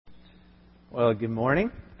Well, good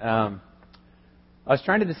morning. I was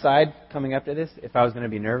trying to decide coming up to this if I was going to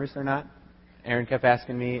be nervous or not. Aaron kept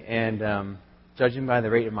asking me, and judging by the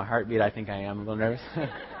rate of my heartbeat, I think I am a little nervous.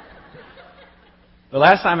 The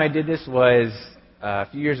last time I did this was a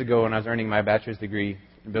few years ago when I was earning my bachelor's degree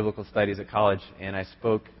in biblical studies at college, and I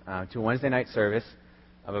spoke to a Wednesday night service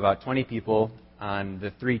of about 20 people on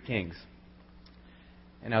the Three Kings.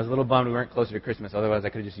 And I was a little bummed we weren't closer to Christmas, otherwise I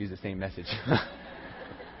could have just used the same message.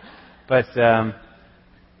 But I'm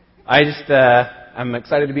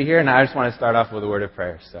excited to be here, and I just want to start off with a word of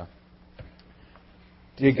prayer. So,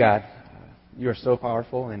 dear God, you are so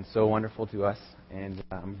powerful and so wonderful to us, and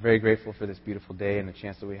I'm very grateful for this beautiful day and the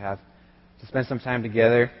chance that we have to spend some time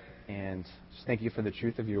together, and just thank you for the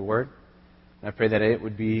truth of your word. And I pray that it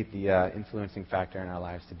would be the influencing factor in our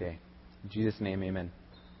lives today. In Jesus' name, amen.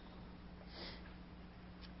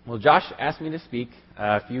 Well, Josh asked me to speak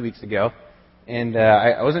a few weeks ago, and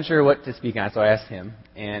I wasn't sure what to speak on, so I asked him,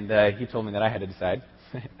 and he told me that I had to decide.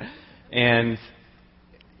 And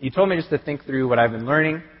he told me just to think through what I've been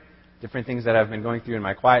learning, different things that I've been going through in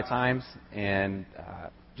my quiet times, and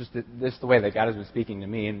just the way that God has been speaking to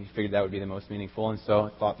me, and he figured that would be the most meaningful, and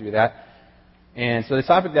so I thought through that. And so the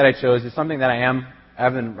topic that I chose is something that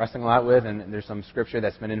I've been wrestling a lot with, and there's some scripture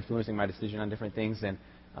that's been influencing my decision on different things, and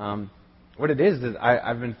what it is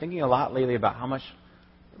I've been thinking a lot lately about how much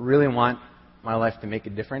I really want my life to make a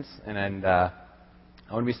difference, and I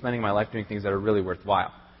want to be spending my life doing things that are really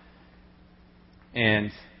worthwhile.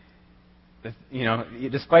 And,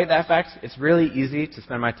 despite that fact, it's really easy to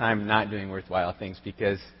spend my time not doing worthwhile things,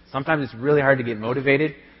 because sometimes it's really hard to get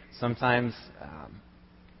motivated. Sometimes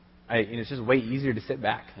it's just way easier to sit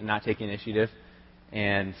back and not take initiative.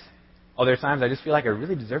 And other times I just feel like I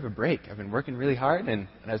really deserve a break. I've been working really hard, and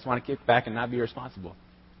I just want to kick back and not be responsible.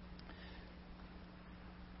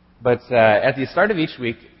 But at the start of each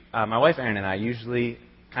week, my wife Erin and I usually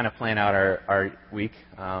kind of plan out our week.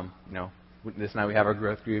 This night we have our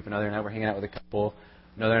growth group. Another night we're hanging out with a couple.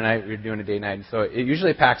 Another night we're doing a date night. And so it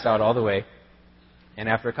usually packs out all the way. And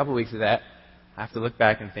after a couple weeks of that, I have to look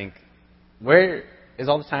back and think, where is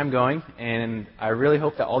all the time going? And I really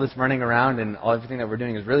hope that all this running around and everything that we're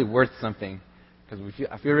doing is really worth something. Because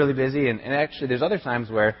I feel really busy. And actually, there's other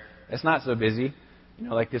times where it's not so busy.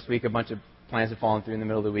 Like this week, a bunch of plans have fallen through in the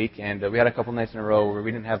middle of the week, and we had a couple nights in a row where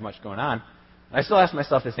we didn't have much going on. I still asked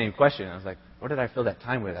myself the same question. I was like, what did I fill that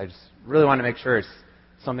time with? I just really want to make sure it's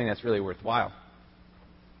something that's really worthwhile.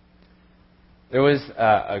 There was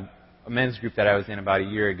a men's group that I was in about a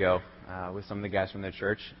year ago with some of the guys from the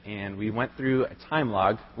church, and we went through a time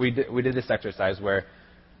log. We did this exercise where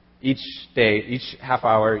each day, each half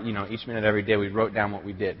hour, each minute every day, we wrote down what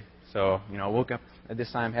we did. So, I woke up at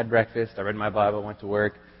this time, had breakfast, I read my Bible, went to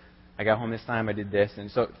work. I got home this time, I did this. And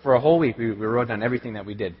so for a whole week, we wrote down everything that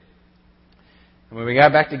we did. And when we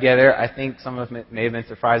got back together, I think some of us may have been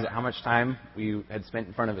surprised at how much time we had spent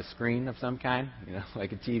in front of a screen of some kind,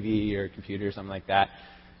 like a TV or a computer or something like that.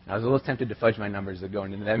 And I was a little tempted to fudge my numbers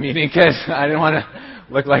going into that meeting because I didn't want to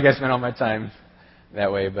look like I spent all my time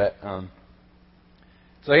that way. But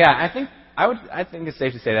so yeah, I think it's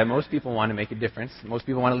safe to say that most people want to make a difference. Most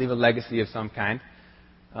people want to leave a legacy of some kind.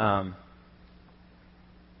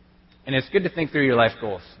 And it's good to think through your life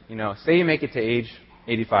goals. Say you make it to age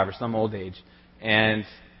 85 or some old age, and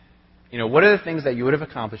what are the things that you would have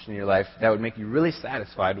accomplished in your life that would make you really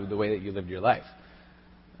satisfied with the way that you lived your life?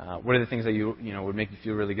 What are the things that would make you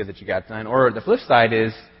feel really good that you got done? Or the flip side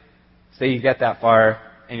is, say you get that far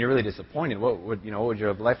and you're really disappointed. What would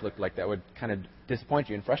your life look like that would kind of disappoint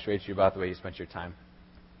you and frustrate you about the way you spent your time?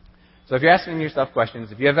 So if you're asking yourself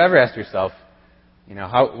questions, if you have ever asked yourself,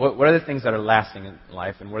 what are the things that are lasting in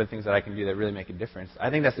life, and what are the things that I can do that really make a difference? I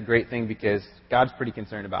think that's a great thing, because God's pretty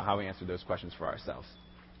concerned about how we answer those questions for ourselves.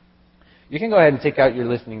 You can go ahead and take out your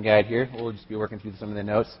listening guide here. We'll just be working through some of the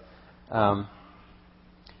notes.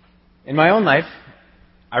 In my own life,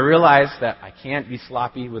 I realized that I can't be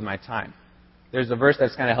sloppy with my time. There's a verse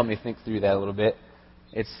that's kind of helped me think through that a little bit.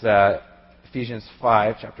 It's Ephesians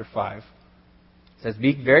 5, chapter 5. It says,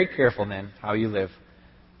 "Be very careful then how you live,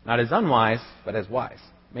 not as unwise, but as wise,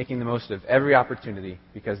 making the most of every opportunity,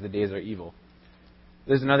 because the days are evil."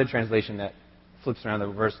 There's another translation that flips around the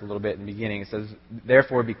verse a little bit in the beginning. It says,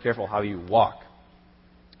 "Therefore be careful how you walk."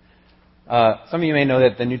 Some of you may know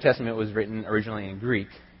that the New Testament was written originally in Greek,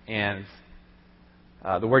 and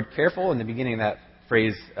the word careful in the beginning of that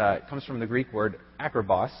phrase comes from the Greek word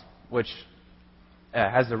akrobos, which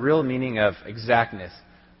has the real meaning of exactness,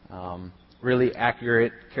 really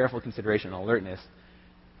accurate, careful consideration, and alertness.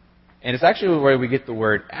 And it's actually where we get the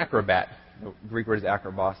word acrobat. The Greek word is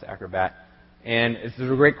akrobos, acrobat. And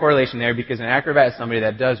there's a great correlation there because an acrobat is somebody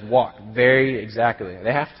that does walk very exactly.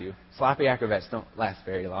 They have to. Sloppy acrobats don't last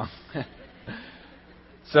very long.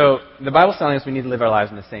 So the Bible's telling us we need to live our lives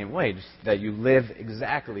in the same way, just that you live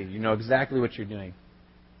exactly. You know exactly what you're doing.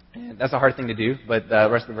 And that's a hard thing to do, but the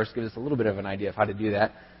rest of the verse gives us a little bit of an idea of how to do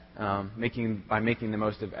that, by making the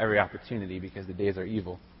most of every opportunity because the days are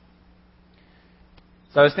evil.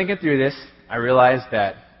 So I was thinking through this. I realized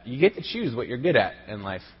that you get to choose what you're good at in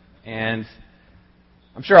life. And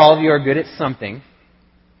I'm sure all of you are good at something.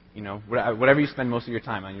 You know, whatever you spend most of your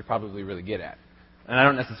time on, you're probably really good at. And I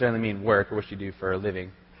don't necessarily mean work or what you do for a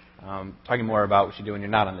living. Talking more about what you do when you're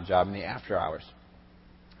not on the job in the after hours.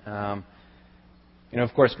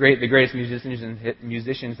 Of course, the greatest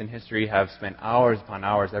musicians in history have spent hours upon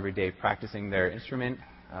hours every day practicing their instrument.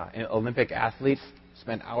 Olympic athletes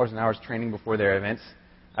spend hours and hours training before their events.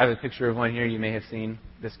 I have a picture of one here. You may have seen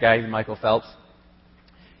this guy, Michael Phelps.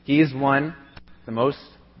 He's won the most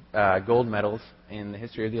gold medals in the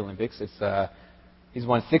history of the Olympics. He's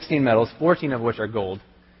won 16 medals, 14 of which are gold,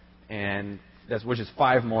 and which is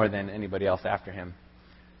 5 more than anybody else after him.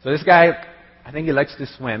 So this guy, I think he likes to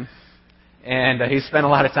swim, and he spent a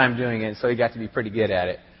lot of time doing it, so he got to be pretty good at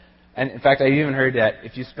it. And in fact, I even heard that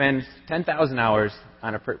if you spend 10,000 hours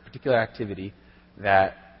on a particular activity,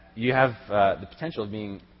 that you have the potential of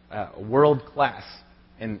being world class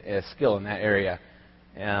in a skill in that area.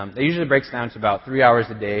 It usually breaks down to about 3 hours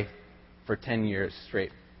a day for 10 years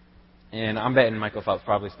straight. And I'm betting Michael Phelps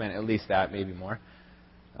probably spent at least that, maybe more.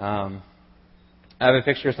 I have a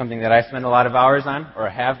picture of something that I spend a lot of hours on, or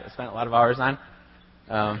have spent a lot of hours on.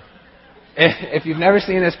 If you've never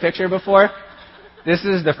seen this picture before, this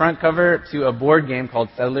is the front cover to a board game called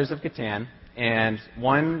Settlers of Catan. And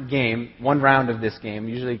one round of this game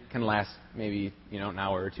usually can last maybe an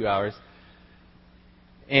hour or 2 hours.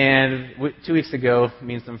 And 2 weeks ago,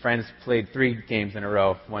 me and some friends played 3 games in a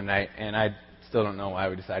row one night, and I still don't know why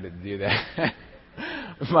we decided to do that.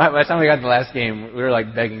 By the time we got to the last game, we were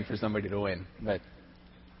like begging for somebody to win.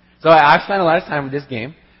 So I've spent a lot of time with this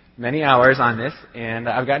game, many hours on this, and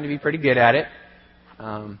I've gotten to be pretty good at it.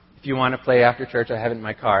 If you want to play after church, I have it in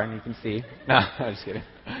my car, and you can see. No, I'm just kidding.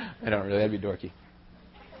 I don't really. That'd be dorky.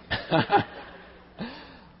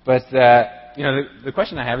 But the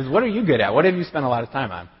question I have is, what are you good at? What have you spent a lot of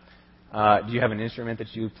time on? Do you have an instrument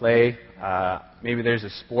that you play? Maybe there's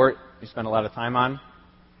a sport you spend a lot of time on.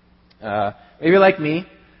 Maybe like me,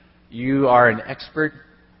 you are an expert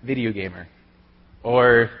video gamer,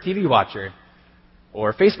 or TV watcher,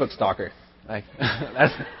 or Facebook stalker. Like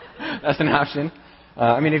that's an option.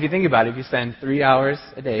 If you think about it, if you spend 3 hours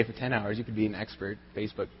a day for 10 hours, you could be an expert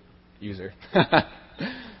Facebook user.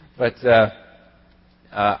 But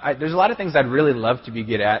there's a lot of things I'd really love to be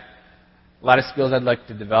good at, a lot of skills I'd like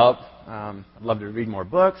to develop. I'd love to read more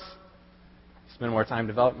books, spend more time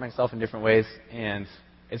developing myself in different ways, and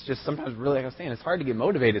it's just sometimes really, like I was saying, it's hard to get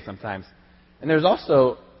motivated sometimes. And there's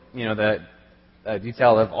also, the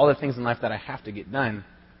detail of all the things in life that I have to get done,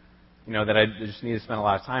 that I just need to spend a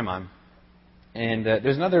lot of time on. And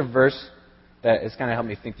there's another verse that has kind of helped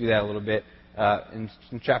me think through that a little bit in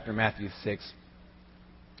chapter Matthew 6.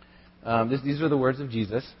 These are the words of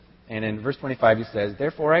Jesus. And in verse 25 he says,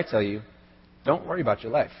 "Therefore I tell you, don't worry about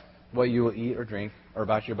your life, what you will eat or drink, or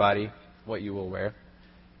about your body, what you will wear.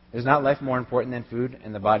 Is not life more important than food,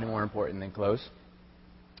 and the body more important than clothes?"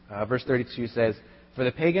 Verse 32 says, "For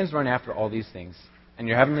the pagans run after all these things, and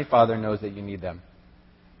your heavenly Father knows that you need them.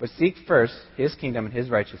 But seek first His kingdom and His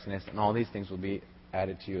righteousness, and all these things will be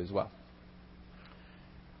added to you as well."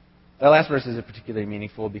 That last verse is particularly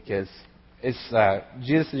meaningful because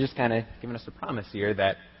Jesus is just kind of giving us a promise here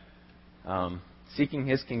that seeking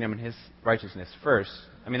His kingdom and His righteousness first.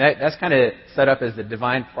 That's kind of set up as the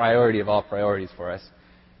divine priority of all priorities for us.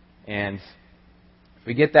 And if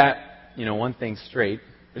we get that, one thing straight,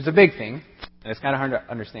 it's a big thing, and it's kind of hard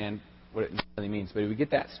to understand what it really means. But if we get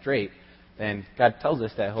that straight, then God tells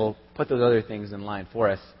us that He'll put those other things in line for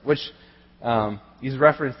us, which He's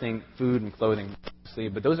referencing food and clothing, obviously,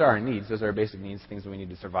 but those are our needs. Those are our basic needs, things that we need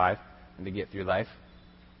to survive and to get through life.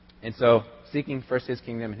 And so, seeking first His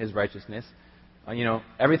kingdom and His righteousness,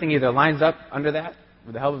 everything either lines up under that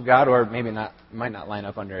with the help of God, or maybe might not line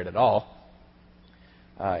up under it at all,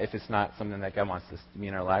 if it's not something that God wants us to be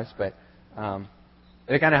in our lives. But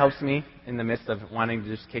it kind of helps me in the midst of wanting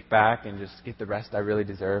to just kick back and just get the rest I really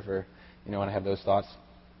deserve, or when I have those thoughts.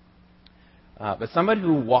 But somebody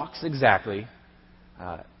who walks exactly,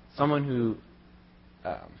 someone who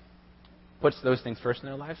puts those things first in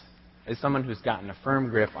their lives, is someone who's gotten a firm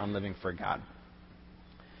grip on living for God.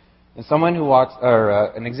 And someone who walks,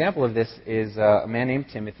 or an example of this is a man named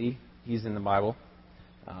Timothy. He's in the Bible.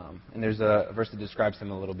 And there's a verse that describes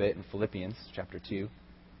him a little bit in Philippians chapter 2.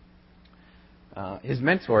 His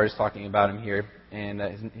mentor is talking about him here, and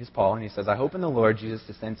his Paul, and he says, "I hope in the Lord Jesus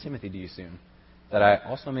to send Timothy to you soon, that I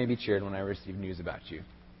also may be cheered when I receive news about you.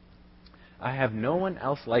 I have no one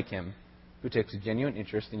else like him who takes a genuine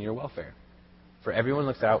interest in your welfare. For everyone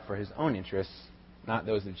looks out for his own interests, not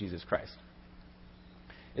those of Jesus Christ."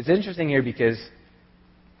 It's interesting here because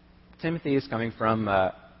Timothy is coming from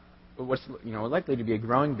what's likely to be a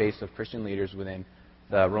growing base of Christian leaders within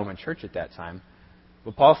the Roman church at that time.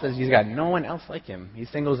 But Paul says he's got no one else like him. He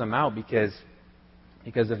singles him out because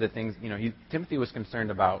of the things, Timothy was concerned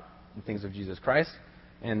about the things of Jesus Christ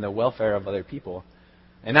and the welfare of other people.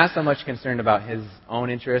 And not so much concerned about his own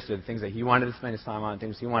interests or the things that he wanted to spend his time on,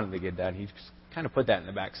 things he wanted to get done. He just kind of put that in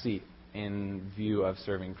the back seat in view of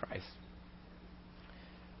serving Christ.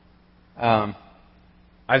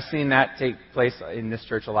 I've seen that take place in this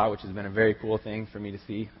church a lot, which has been a very cool thing for me to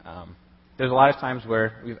see. There's a lot of times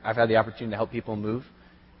where I've had the opportunity to help people move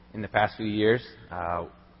in the past few years.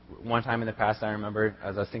 One time in the past, I remember,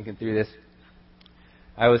 as I was thinking through this,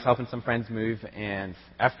 I was helping some friends move, and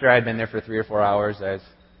after I'd been there for 3 or 4 hours, I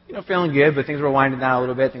was, feeling good, but things were winding down a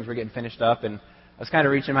little bit. Things were getting finished up, and I was kind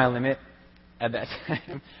of reaching my limit at that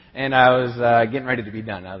time, and I was getting ready to be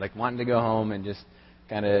done. I was wanting to go home and just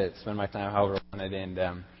kind of spend my time however I wanted,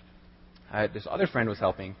 and this other friend was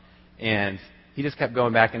helping, and he just kept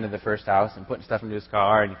going back into the first house and putting stuff into his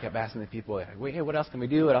car, and he kept asking the people, "Wait, hey, what else can we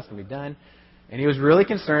do? What else can be done?" And he was really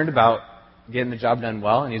concerned about getting the job done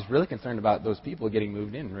well, and he was really concerned about those people getting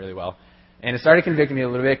moved in really well. And it started convicting me a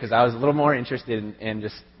little bit because I was a little more interested in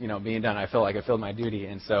just being done. I felt like I filled my duty,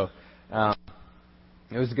 and so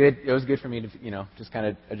it was good. It was good for me to just kind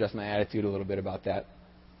of adjust my attitude a little bit about that.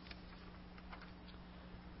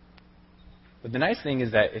 But the nice thing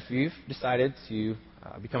is that if you've decided to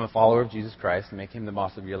become a follower of Jesus Christ and make him the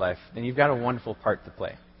boss of your life, then you've got a wonderful part to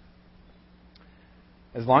play.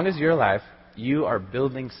 As long as you're alive, you are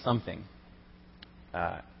building something.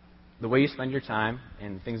 The way you spend your time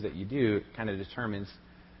and things that you do kind of determines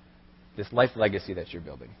this life legacy that you're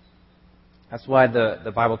building. That's why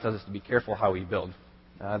the Bible tells us to be careful how we build.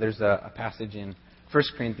 There's a passage in 1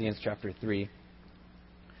 Corinthians chapter 3.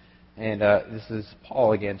 And this is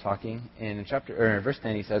Paul again talking. And in verse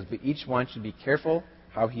 10 he says, "But each one should be careful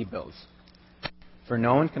how he builds. For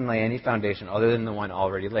no one can lay any foundation other than the one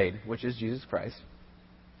already laid, which is Jesus Christ.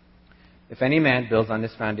 If any man builds on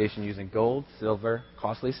this foundation using gold, silver,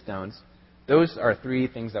 costly stones," those are 3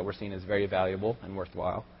 things that were seen as very valuable and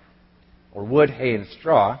worthwhile, "or wood, hay, and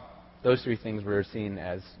straw," those 3 things were seen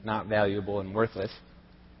as not valuable and worthless.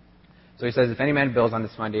 So he says, "If any man builds on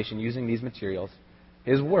this foundation using these materials,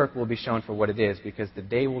 his work will be shown for what it is, because the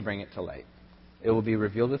day will bring it to light. It will be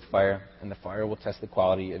revealed with fire, and the fire will test the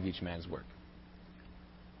quality of each man's work."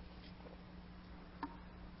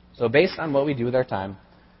 So based on what we do with our time,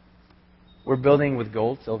 we're building with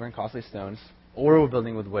gold, silver, and costly stones, or we're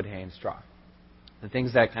building with wood, hay, and straw. The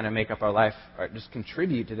things that kind of make up our life are just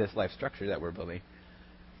contribute to this life structure that we're building.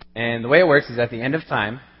 And the way it works is at the end of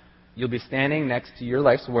time, you'll be standing next to your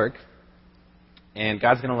life's work, and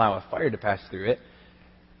God's going to allow a fire to pass through it.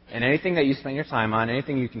 And anything that you spend your time on,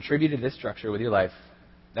 anything you contribute to this structure with your life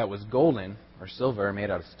that was golden or silver or made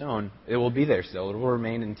out of stone, it will be there still. It will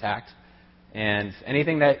remain intact. And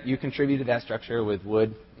anything that you contribute to that structure with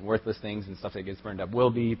wood, and worthless things, and stuff that gets burned up will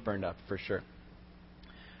be burned up for sure.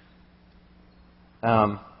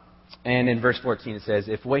 And in verse 14 it says,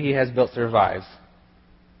 "If what he has built survives,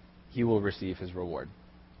 he will receive his reward."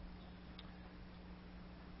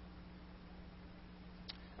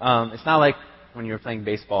 It's not like when you were playing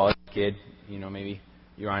baseball as a kid, maybe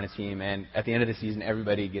you're on a team, and at the end of the season,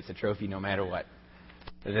 everybody gets a trophy no matter what.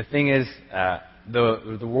 But the thing is,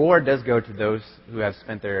 the reward does go to those who have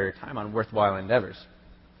spent their time on worthwhile endeavors.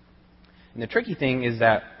 And the tricky thing is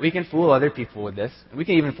that we can fool other people with this, and we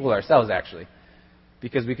can even fool ourselves, actually,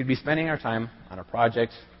 because we could be spending our time on a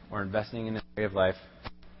project or investing in an area of life,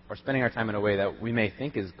 or spending our time in a way that we may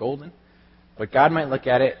think is golden, but God might look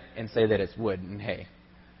at it and say that it's wood and hay.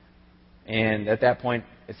 And at that point,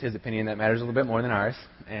 it's his opinion that matters a little bit more than ours.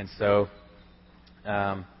 And so,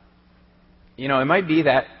 it might be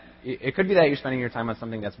that, it could be that you're spending your time on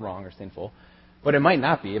something that's wrong or sinful, but it might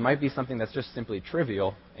not be. It might be something that's just simply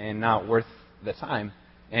trivial and not worth the time,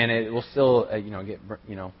 and it will still,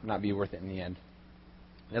 not be worth it in the end.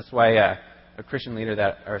 That's why a Christian leader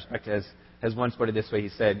that I respect has once put it this way. He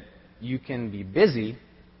said, "You can be busy,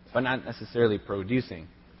 but not necessarily producing."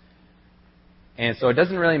 And so it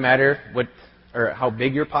doesn't really matter how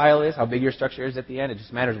big your pile is, how big your structure is at the end. It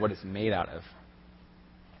just matters what it's made out of.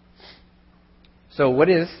 So what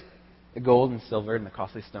is the gold and silver and the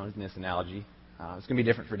costly stones in this analogy. It's going to be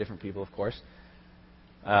different for different people, of course.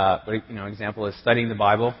 But an example is studying the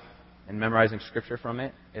Bible and memorizing Scripture from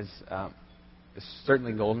it is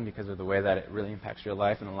certainly golden because of the way that it really impacts your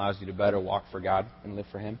life and allows you to better walk for God and live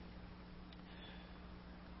for Him.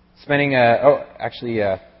 Sharing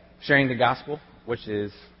the gospel, which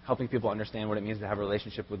is helping people understand what it means to have a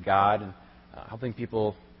relationship with God and helping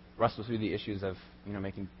people wrestle through the issues of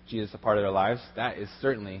making Jesus a part of their lives. That is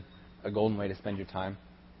certainly a golden way to spend your time.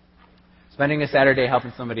 Spending a Saturday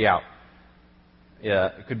helping somebody out. Yeah,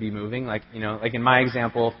 it could be moving. Like in my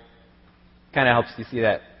example, kind of helps you see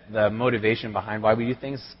that the motivation behind why we do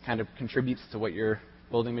things kind of contributes to what your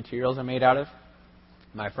building materials are made out of.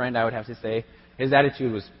 My friend, I would have to say, his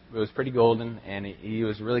attitude was pretty golden, and he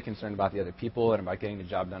was really concerned about the other people and about getting the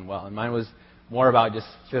job done well. And mine was more about just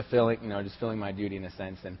filling my duty in a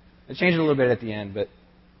sense. And it changed a little bit at the end. But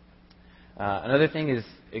another thing is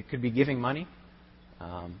it could be giving money.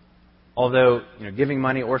 Although giving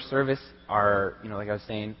money or service are like I was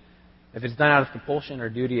saying, if it's done out of compulsion or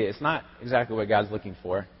duty, it's not exactly what God's looking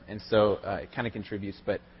for, and so it kind of contributes.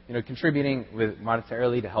 But contributing with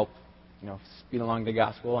monetarily to help speed along the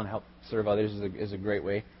gospel and help serve others is a great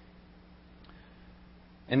way.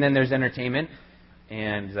 And then there's entertainment,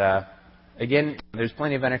 and again, there's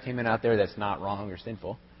plenty of entertainment out there that's not wrong or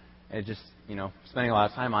sinful. And it just spending a lot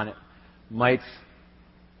of time on it might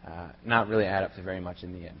not really add up to very much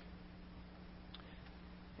in the end.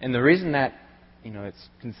 And the reason that it's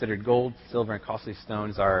considered gold, silver, and costly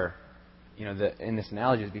stones are in this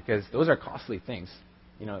analogy is because those are costly things.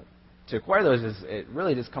 To acquire those it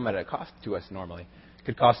really does come at a cost to us normally. It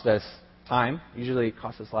could cost us time. Usually, it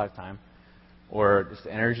costs us a lot of time, or just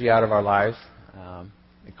energy out of our lives.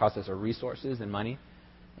 It costs us our resources and money,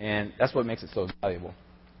 and that's what makes it so valuable.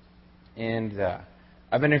 And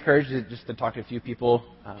I've been encouraged to talk to a few people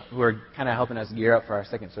who are kind of helping us gear up for our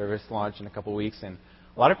second service launch in a couple weeks, and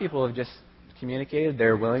a lot of people have just communicated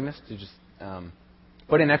their willingness to just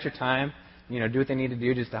put in extra time, do what they need to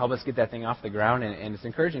do just to help us get that thing off the ground. And it's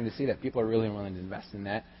encouraging to see that people are really willing to invest in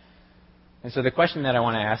that. And so the question that I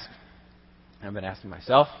want to ask, and I've been asking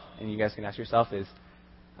myself, and you guys can ask yourself, is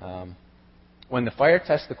when the fire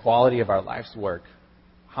tests the quality of our life's work,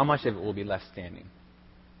 how much of it will be left standing?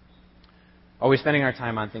 Are we spending our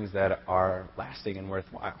time on things that are lasting and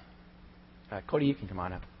worthwhile? Cody, you can come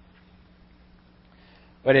on up.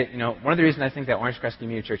 But one of the reasons I think that Orange Crest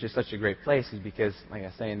Community Church is such a great place is because, like I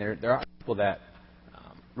was saying, there are people that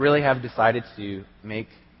really have decided to make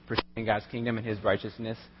pursuing God's kingdom and His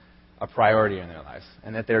righteousness a priority in their lives,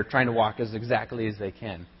 and that they're trying to walk as exactly as they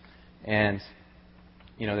can. And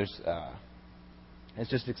it's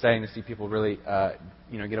just exciting to see people really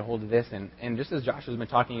get a hold of this. And just as Josh has been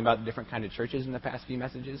talking about the different kind of churches in the past few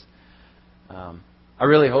messages, I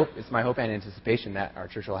really hope, it's my hope and anticipation that our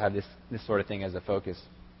church will have this sort of thing as a focus.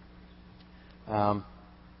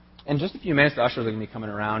 In just a few minutes, the ushers are going to be coming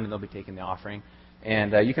around, and they'll be taking the offering.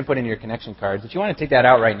 And you can put in your connection cards. If you want to take that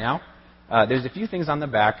out right now, there's a few things on the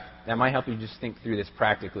back that might help you just think through this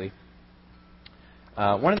practically.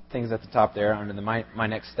 One of the things at the top there, under my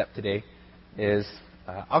next step today, is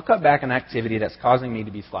I'll cut back an activity that's causing me to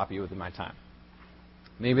be sloppy with my time.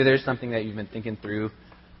 Maybe there's something that you've been thinking through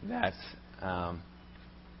that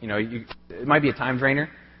it might be a time drainer,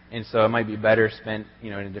 and so it might be better spent,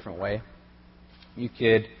 in a different way. You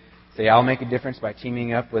could say, I'll make a difference by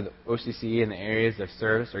teaming up with OCC in the areas of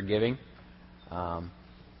service or giving.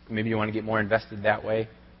 Maybe you want to get more invested that way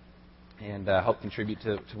and help contribute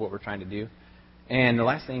to what we're trying to do. And the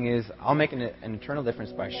last thing is, I'll make an eternal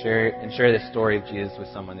difference by share this story of Jesus with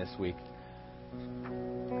someone this week.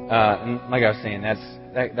 And like I was saying,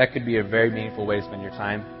 that could be a very meaningful way to spend your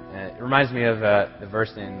time. It reminds me of the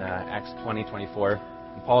verse in Acts 20:24.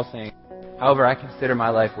 And Paul's saying, "However, I consider my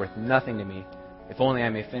life worth nothing to me, if only I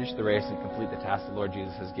may finish the race and complete the task the Lord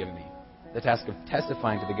Jesus has given me, the task of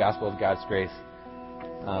testifying to the gospel of God's grace."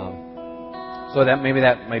 So that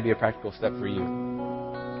might be a practical step for you.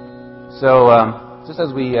 So just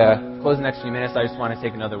as we close the next few minutes, I just want to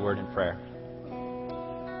take another word in prayer.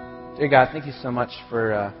 Dear God, thank you so much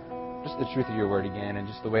for just the truth of your word again, and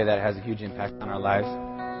just the way that it has a huge impact on our lives.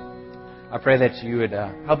 I pray that you would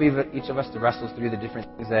help each of us to wrestle through the different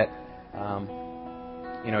things that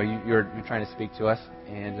you're trying to speak to us.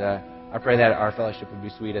 And I pray that our fellowship would be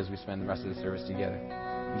sweet as we spend the rest of the service together.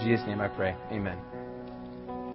 In Jesus' name I pray. Amen.